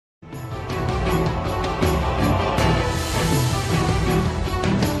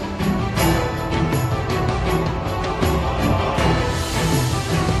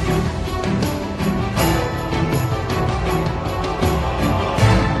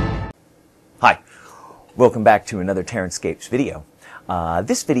Welcome back to another TerranScapes video.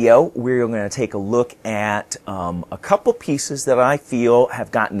 This video, we're going to take a look at a couple pieces that I feel have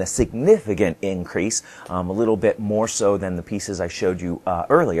gotten a significant increase, a little bit more so than the pieces I showed you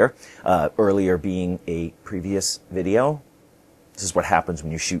earlier. Earlier being a previous video. This is what happens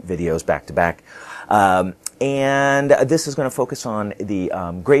when you shoot videos back to back. And this is going to focus on the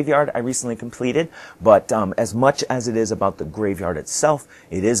graveyard I recently completed, but as much as it is about the graveyard itself,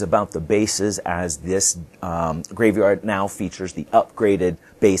 it is about the bases, as this graveyard now features the upgraded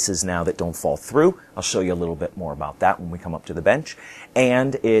bases now that don't fall through. I'll show you a little bit more about that when we come up to the bench.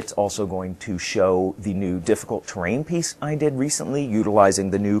 And it's also going to show the new difficult terrain piece I did recently, utilizing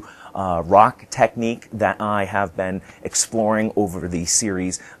the new rock technique that I have been exploring over the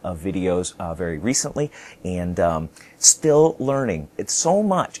series of videos very recently, and still learning. It's so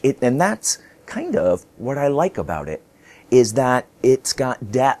much, and that's kind of what I like about it, is that it's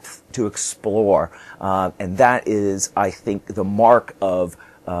got depth to explore, and that is, I think, the mark of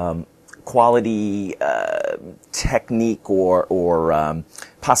quality technique or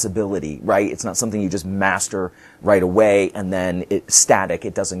possibility, right? It's not something you just master right away and then it's static,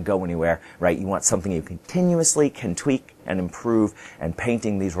 it doesn't go anywhere, right? You want something you continuously can tweak and improve, and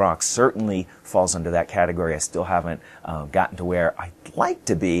painting these rocks certainly falls under that category. I still haven't gotten to where I'd like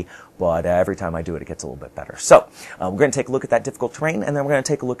to be, but every time I do it, it gets a little bit better. So we're going to take a look at that difficult terrain, and then we're going to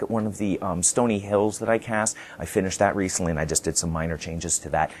take a look at one of the stony hills that I cast. I finished that recently, and I just did some minor changes to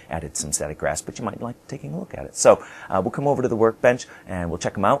that, added some static grass, but you might like taking a look at it. So we'll come over to the workbench, and we'll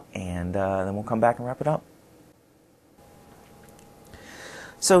check them out, and then we'll come back and wrap it up.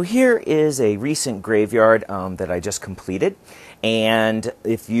 So here is a recent graveyard that I just completed, and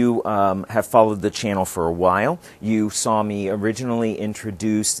if you have followed the channel for a while, you saw me originally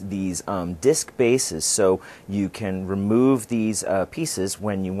introduce these disc bases, so you can remove these pieces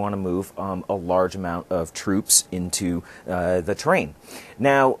when you want to move a large amount of troops into the terrain.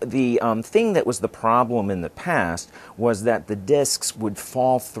 Now, the thing that was the problem in the past was that the discs would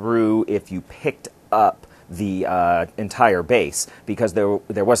fall through if you picked up the entire base, because there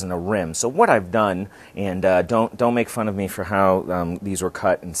wasn't a rim. So what I've done, and don't make fun of me for how these were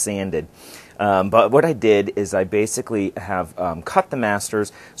cut and sanded, but what I did is I basically have cut the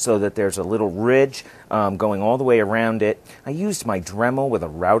masters so that there's a little ridge going all the way around it. I used my Dremel with a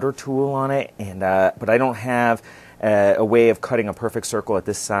router tool on it, and but I don't have a way of cutting a perfect circle at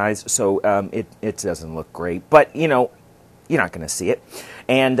this size, so it doesn't look great. But you know, you're not going to see it.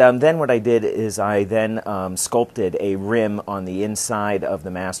 And then what I did is I then sculpted a rim on the inside of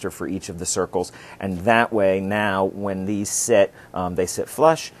the master for each of the circles, and that way now when these sit, they sit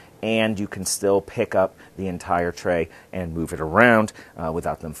flush, and you can still pick up the entire tray and move it around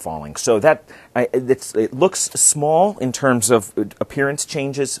without them falling. So that it looks small in terms of appearance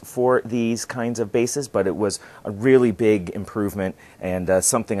changes for these kinds of bases, but it was a really big improvement, and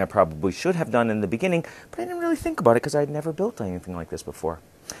something I probably should have done in the beginning, but I didn't really think about it because I'd never built anything like this before.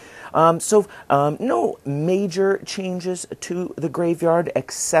 No major changes to the graveyard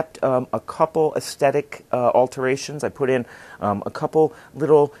except a couple aesthetic alterations. I put in a couple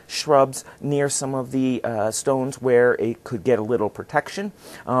little shrubs near some of the stones where it could get a little protection.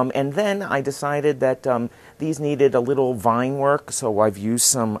 And then I decided that these needed a little vine work, so I've used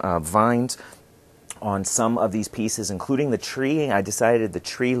some vines on some of these pieces, including the tree. I decided the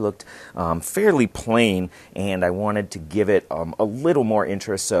tree looked fairly plain, and I wanted to give it a little more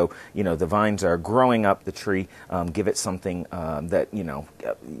interest. So, you know, the vines are growing up the tree, give it something that, you know,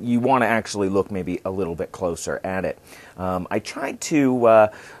 you want to actually look maybe a little bit closer at it. I tried to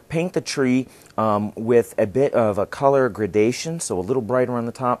paint the tree with a bit of a color gradation, so a little brighter on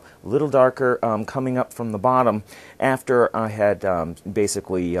the top, a little darker coming up from the bottom after I had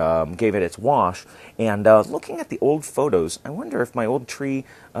basically gave it its wash. And looking at the old photos, I wonder if my old tree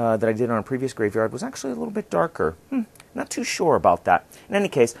that I did on a previous graveyard was actually a little bit darker. Not too sure about that. In any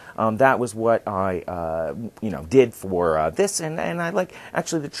case, that was what I did for this, and I like,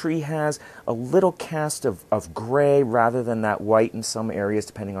 actually the tree has a little cast of gray rather than that white in some areas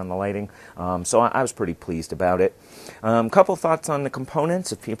depending on the lighting, so I was pretty pleased about it. Couple thoughts on the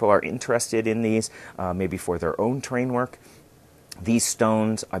components if people are interested in these, maybe for their own terrain work. These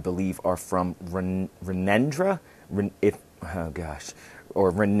stones, I believe, are from Renendra. or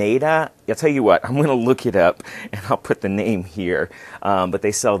Renata. I'll tell you what, I'm going to look it up and I'll put the name here. But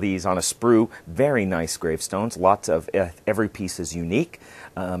they sell these on a sprue. Very nice gravestones. Lots of, every piece is unique.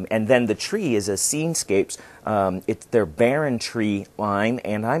 And then the tree is a TerranScapes. It's their barren tree line,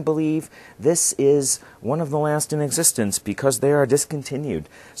 and I believe this is one of the last in existence because they are discontinued.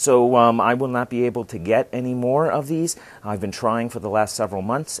 So I will not be able to get any more of these. I've been trying for the last several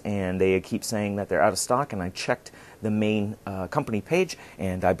months, and they keep saying that they're out of stock, and I checked the main company page,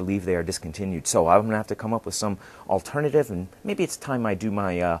 and I believe they are discontinued. So I'm going to have to come up with some alternative, and maybe it's time I do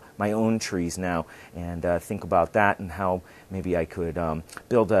my my own trees now, and think about that and how maybe I could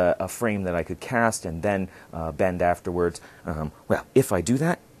build a frame that I could cast and then bend afterwards. Well, if I do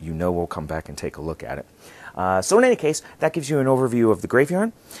that, you know we'll come back and take a look at it. So in any case, that gives you an overview of the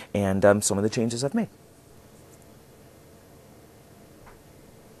graveyard and some of the changes I've made.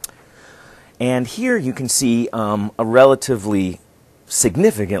 And here you can see a relatively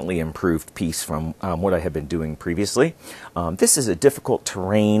significantly improved piece from what I had been doing previously. This is a difficult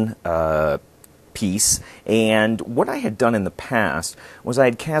terrain piece, and what I had done in the past was I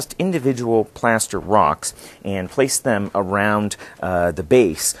had cast individual plaster rocks and placed them around the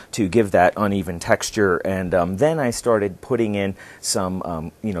base to give that uneven texture, and then I started putting in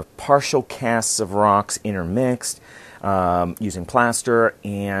some partial casts of rocks intermixed using plaster,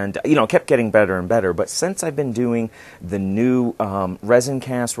 and kept getting better and better. But since I've been doing the new resin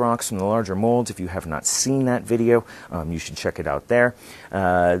cast rocks from the larger molds, if you have not seen that video, you should check it out there.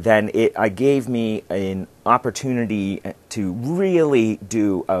 Then it gave me an opportunity to really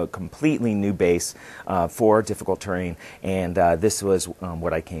do a completely new base for difficult terrain, and this was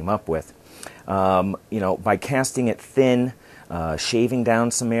what I came up with. By casting it thin, shaving down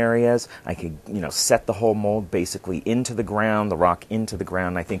some areas, I could, set the whole mold basically into the ground, the rock into the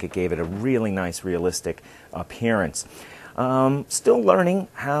ground. I think it gave it a really nice, realistic appearance. Still learning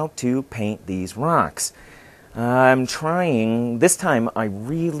how to paint these rocks. I'm trying. This time I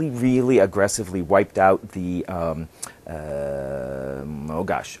really, really aggressively wiped out the,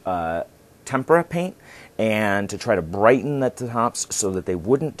 tempera paint, and to try to brighten the tops so that they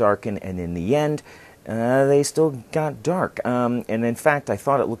wouldn't darken, and in the end, they still got dark. And in fact, I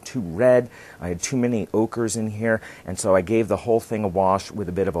thought it looked too red. I had too many ochres in here, and so I gave the whole thing a wash with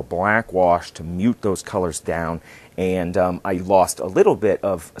a bit of a black wash to mute those colors down. And I lost a little bit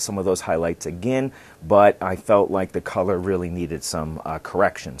of some of those highlights again, but I felt like the color really needed some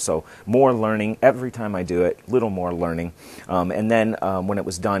correction. So more learning every time I do it, little more learning. And then when it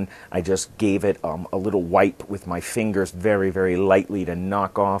was done, I just gave it a little wipe with my fingers very, very lightly to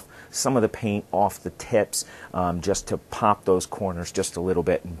knock off some of the paint off the tips, just to pop those corners just a little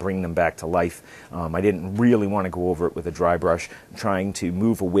bit and bring them back to life. I didn't really want to go over it with a dry brush, trying to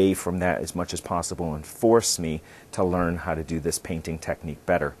move away from that as much as possible and force me to learn how to do this painting technique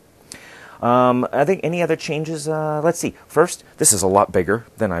better. I think any other changes, let's see. First, this is a lot bigger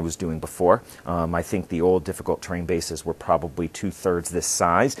than I was doing before. I think the old difficult terrain bases were probably 2/3 this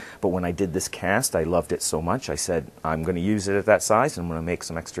size, but when I did this cast, I loved it so much, I said, I'm going to use it at that size, and I'm going to make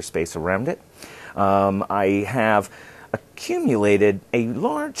some extra space around it. I have accumulated a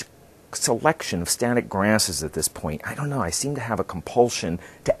large selection of static grasses at this point. I don't know, I seem to have a compulsion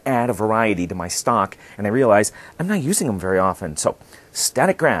to add a variety to my stock, and I realize I'm not using them very often. So,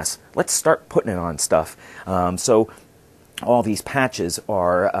 static grass, let's start putting it on stuff. So all these patches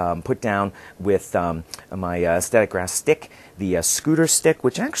are put down with my static grass stick, the scooter stick,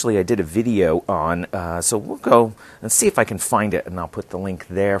 which actually I did a video on, so we'll go and see if I can find it, and I'll put the link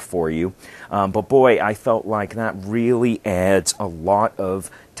there for you. But boy, I felt like that really adds a lot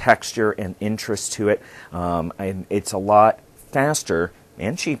of texture and interest to it, and it's a lot faster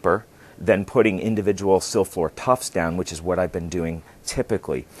and cheaper than putting individual sill floor tufts down, which is what I've been doing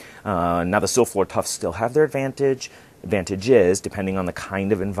typically. Now the sill floor tufts still have their advantages depending on the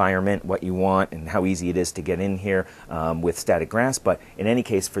kind of environment, what you want, and how easy it is to get in here with static grass. But in any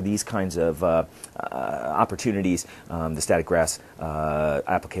case, for these kinds of opportunities, the static grass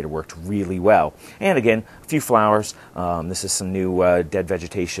applicator worked really well. And again, a few flowers. This is some new dead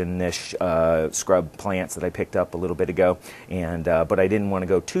vegetation-ish scrub plants that I picked up a little bit ago. And but I didn't want to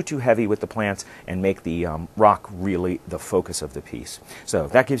go too heavy with the plants and make the rock really the focus of the piece. So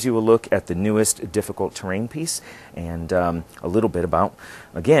that gives you a look at the newest difficult terrain piece, and a little bit about,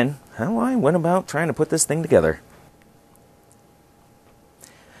 again, how I went about trying to put this thing together.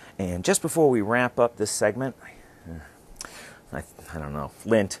 And just before we wrap up this segment, I don't know,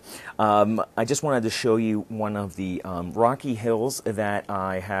 lint. I just wanted to show you one of the rocky hills that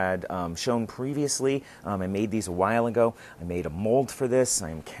I had shown previously. I made these a while ago. I made a mold for this. I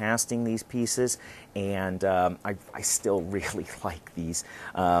am casting these pieces, and I still really like these.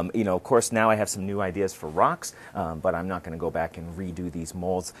 You know, of course, now I have some new ideas for rocks, but I'm not going to go back and redo these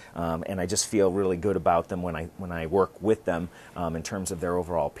molds, and I just feel really good about them when I work with them in terms of their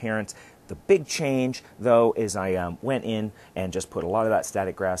overall appearance. The big change, though, is I went in and just put a lot of that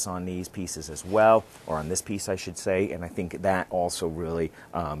static grass on these pieces as well, or on this piece, I should say, and I think that also really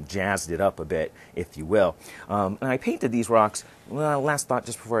jazzed it up a bit, if you will. And I painted these rocks, well, last thought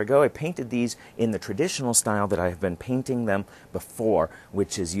just before I go, I painted these in the traditional style that I have been painting them before,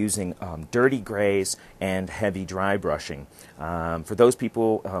 which is using dirty grays and heavy dry brushing. For those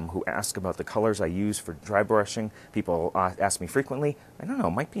people who ask about the colors I use for dry brushing, people ask me frequently. I don't know,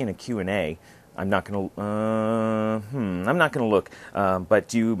 it might be in a Q&A. I'm not going to look,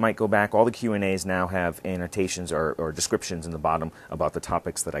 but you might go back. All the Q&As now have annotations or descriptions in the bottom about the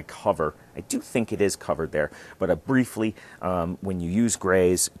topics that I cover. I do think it is covered there, but briefly, when you use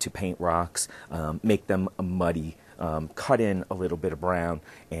grays to paint rocks, make them muddy. Cut in a little bit of brown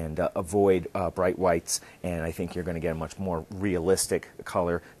and avoid bright whites, and I think you're going to get a much more realistic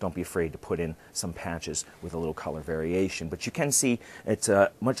color. Don't be afraid to put in some patches with a little color variation, but you can see it's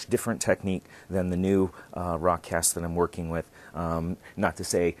a much different technique than the new rock cast that I'm working with. Not to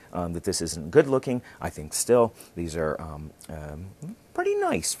say that this isn't good looking. I think still these are pretty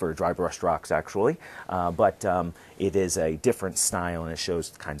nice for dry brushed rocks, actually, but it is a different style, and it shows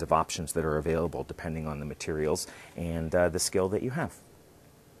the kinds of options that are available depending on the materials and the skill that you have.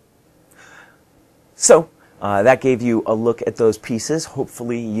 So that gave you a look at those pieces.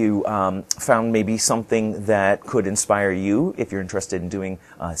 Hopefully you found maybe something that could inspire you if you're interested in doing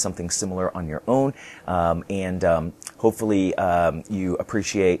something similar on your own, and hopefully you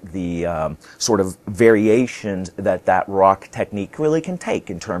appreciate the sort of variations that rock technique really can take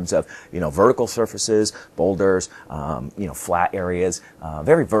in terms of, you know, vertical surfaces, boulders, you know, flat areas,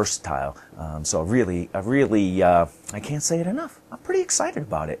 very versatile. So really, I can't say it enough. I'm pretty excited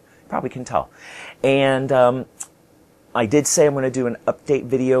about it. Probably can tell. And I did say I'm going to do an update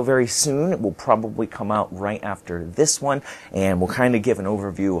video very soon. It will probably come out right after this one, and we'll kind of give an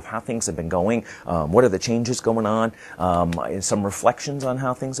overview of how things have been going, what are the changes going on, and some reflections on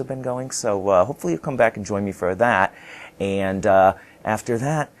how things have been going. So hopefully you'll come back and join me for that. And after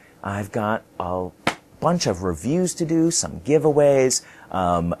that, I've got a bunch of reviews to do, some giveaways,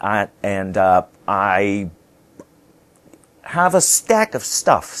 I have a stack of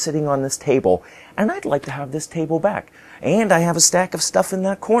stuff sitting on this table, and I'd like to have this table back. And I have a stack of stuff in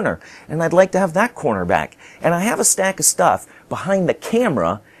that corner, and I'd like to have that corner back. And I have a stack of stuff behind the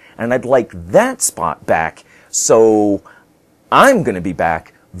camera, and I'd like that spot back. So I'm going to be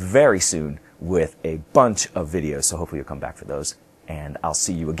back very soon with a bunch of videos, so hopefully you'll come back for those. And I'll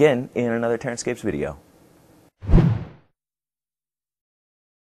see you again in another TerranScapes video.